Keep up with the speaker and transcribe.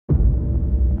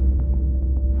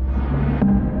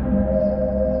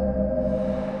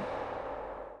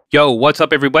Yo, what's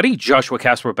up everybody? Joshua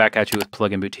Casper back at you with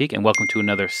Plugin Boutique, and welcome to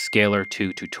another Scalar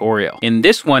 2 tutorial. In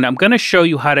this one, I'm going to show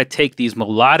you how to take these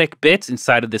melodic bits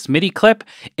inside of this MIDI clip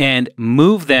and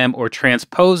move them or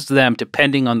transpose them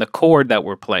depending on the chord that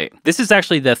we're playing. This is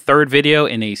actually the third video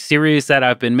in a series that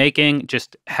I've been making,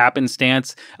 just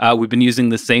happenstance. We've been using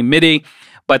the same MIDI.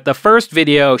 But the first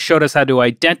video showed us how to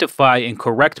identify and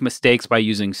correct mistakes by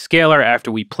using Scalar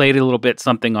after we played a little bit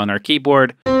something on our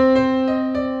keyboard.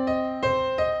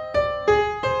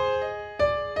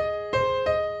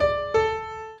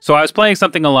 So I was playing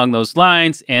something along those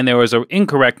lines, and there was an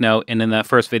incorrect note, and in that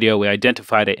first video, we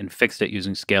identified it and fixed it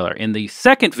using Scalar. In the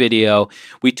second video,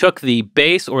 we took the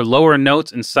bass or lower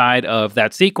notes inside of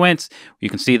that sequence, you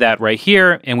can see that right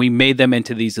here, and we made them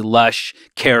into these lush,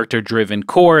 character-driven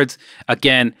chords,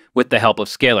 again, with the help of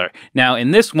Scalar. Now,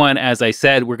 in this one, as I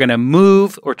said, we're gonna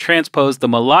move or transpose the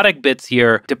melodic bits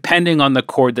here, depending on the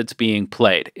chord that's being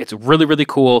played. It's really, really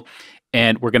cool.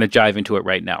 And we're going to dive into it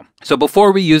right now. So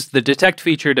before we use the detect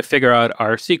feature to figure out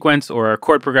our sequence or our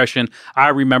chord progression, I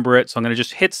remember it. So I'm going to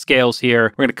just hit scales here.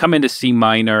 We're going to come into C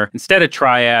minor. Instead of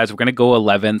triads, we're going to go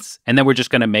 11ths, and then we're just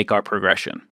going to make our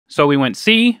progression. So we went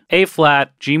C, A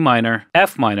flat, G minor,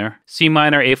 F minor, C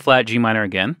minor, A flat, G minor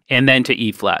again, and then to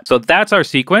E flat. So that's our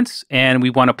sequence, and we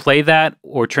want to play that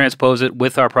or transpose it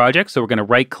with our project. So we're going to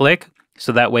right click.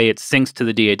 So that way it syncs to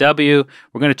the DAW.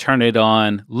 We're going to turn it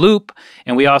on loop.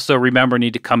 And we also, remember,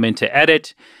 need to come into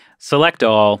edit, select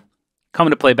all, come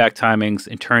into playback timings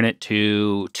and turn it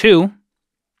to 2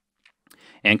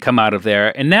 and come out of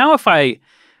there. And now if I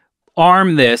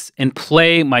arm this and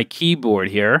play my keyboard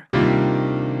here,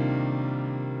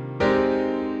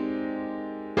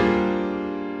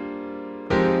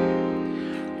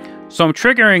 so I'm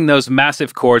triggering those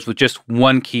massive chords with just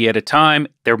one key at a time.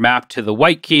 They're mapped to the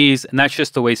white keys, and that's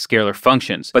just the way Scalar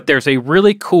functions. But there's a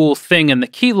really cool thing in the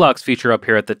key locks feature up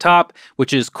here at the top,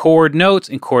 which is chord notes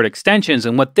and chord extensions.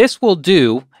 And what this will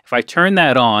do, if I turn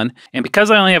that on, and because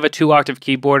I only have a 2-octave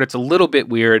keyboard, it's a little bit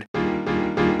weird.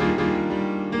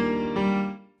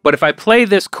 But if I play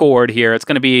this chord here, it's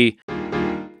going to be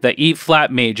the E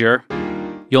flat major.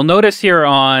 You'll notice here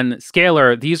on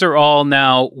Scalar, these are all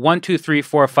now 1, 2, 3,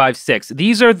 4, 5, 6.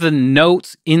 These are the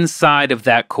notes inside of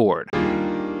that chord.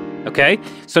 Okay,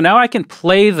 so now I can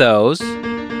play those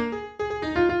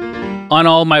on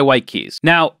all my white keys.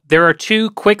 Now, there are 2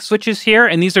 quick switches here,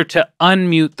 and these are to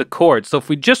unmute the chord. So if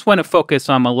we just want to focus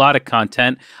on melodic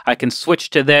content, I can switch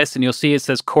to this, and you'll see it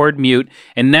says chord mute,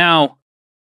 and now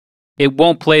it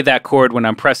won't play that chord when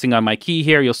I'm pressing on my key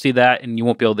here. You'll see that, and you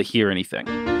won't be able to hear anything.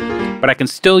 But I can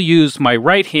still use my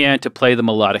right hand to play the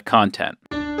melodic content.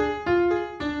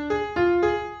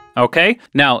 Okay,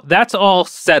 now that's all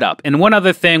set up. And one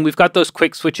other thing, we've got those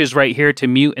quick switches right here to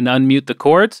mute and unmute the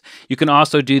chords. You can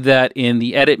also do that in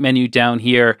the edit menu down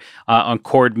here on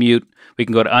chord mute. We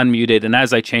can go to unmuted, and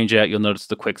as I change that, you'll notice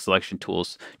the quick selection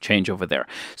tools change over there.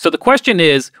 So the question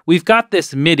is, we've got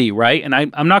this MIDI, right? And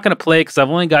I'm not going to play because I've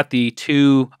only got the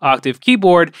 2-octave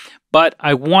keyboard, but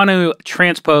I want to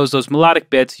transpose those melodic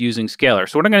bits using Scalar.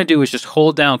 So what I'm going to do is just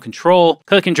hold down Control,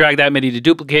 click and drag that MIDI to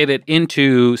duplicate it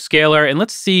into Scalar, and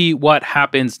let's see what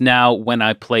happens now when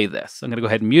I play this. I'm going to go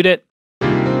ahead and mute it.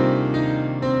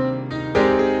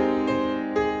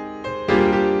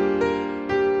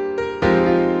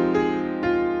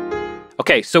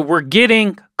 Okay, so we're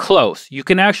getting close. You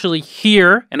can actually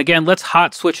hear, and again, let's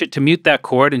hot switch it to mute that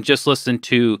chord and just listen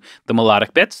to the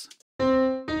melodic bits.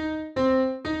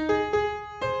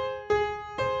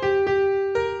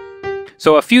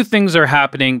 So a few things are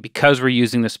happening because we're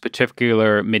using this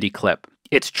particular MIDI clip.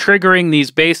 It's triggering these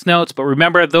bass notes, but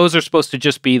remember, those are supposed to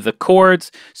just be the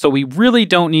chords, so we really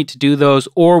don't need to do those,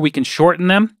 or we can shorten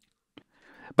them.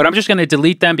 But I'm just going to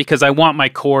delete them because I want my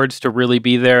chords to really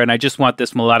be there, and I just want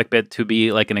this melodic bit to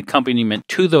be like an accompaniment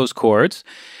to those chords.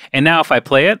 And now if I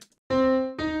play it,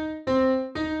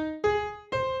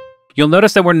 you'll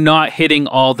notice that we're not hitting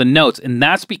all the notes, and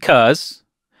that's because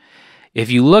if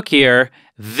you look here,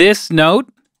 this note,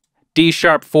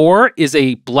 D♯4, is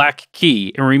a black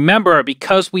key. And remember,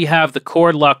 because we have the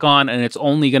chord lock on and it's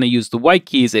only going to use the white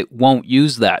keys, it won't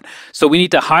use that. So we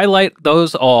need to highlight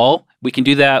those all. We can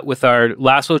do that with our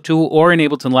lasso tool, or in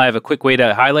Ableton Live, a quick way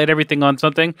to highlight everything on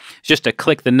something is just to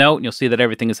click the note and you'll see that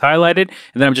everything is highlighted.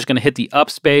 And then I'm just going to hit the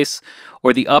up space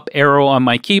or the up arrow on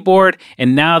my keyboard.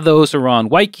 And now those are on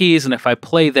white keys. And if I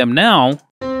play them now,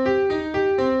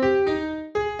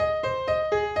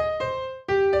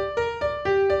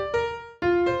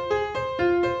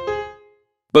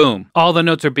 boom, all the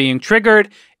notes are being triggered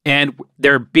and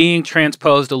they're being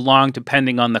transposed along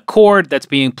depending on the chord that's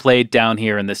being played down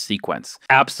here in this sequence.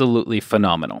 Absolutely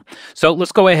phenomenal. So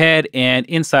let's go ahead and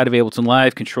inside of Ableton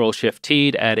Live,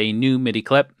 Control-Shift-T to add a new MIDI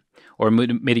clip, or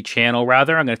MIDI channel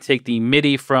rather. I'm going to take the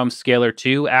MIDI from Scalar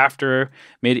 2 after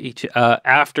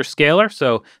Scalar.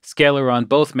 So Scalar on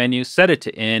both menus, set it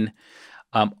to in,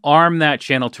 arm that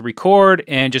channel to record,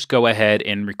 and just go ahead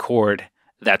and record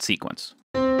that sequence.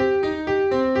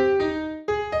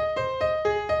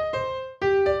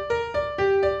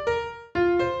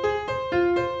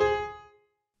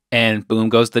 And boom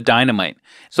goes the dynamite.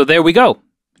 So there we go.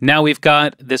 Now we've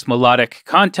got this melodic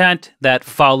content that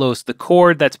follows the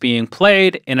chord that's being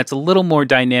played, and it's a little more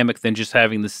dynamic than just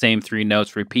having the same 3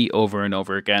 notes repeat over and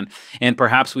over again. And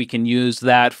perhaps we can use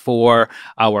that for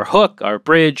our hook, our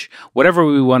bridge, whatever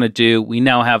we want to do. We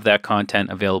now have that content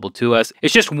available to us.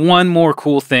 It's just one more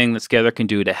cool thing that Scalar can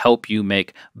do to help you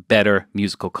make better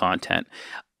musical content.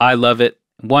 I love it.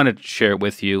 Wanted to share it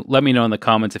with you. Let me know in the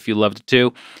comments if you loved it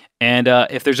too. And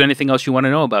if there's anything else you want to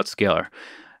know about Scalar.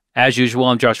 As usual,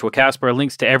 I'm Joshua Casper.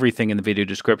 Links to everything in the video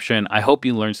description. I hope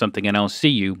you learned something, and I'll see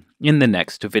you in the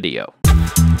next video.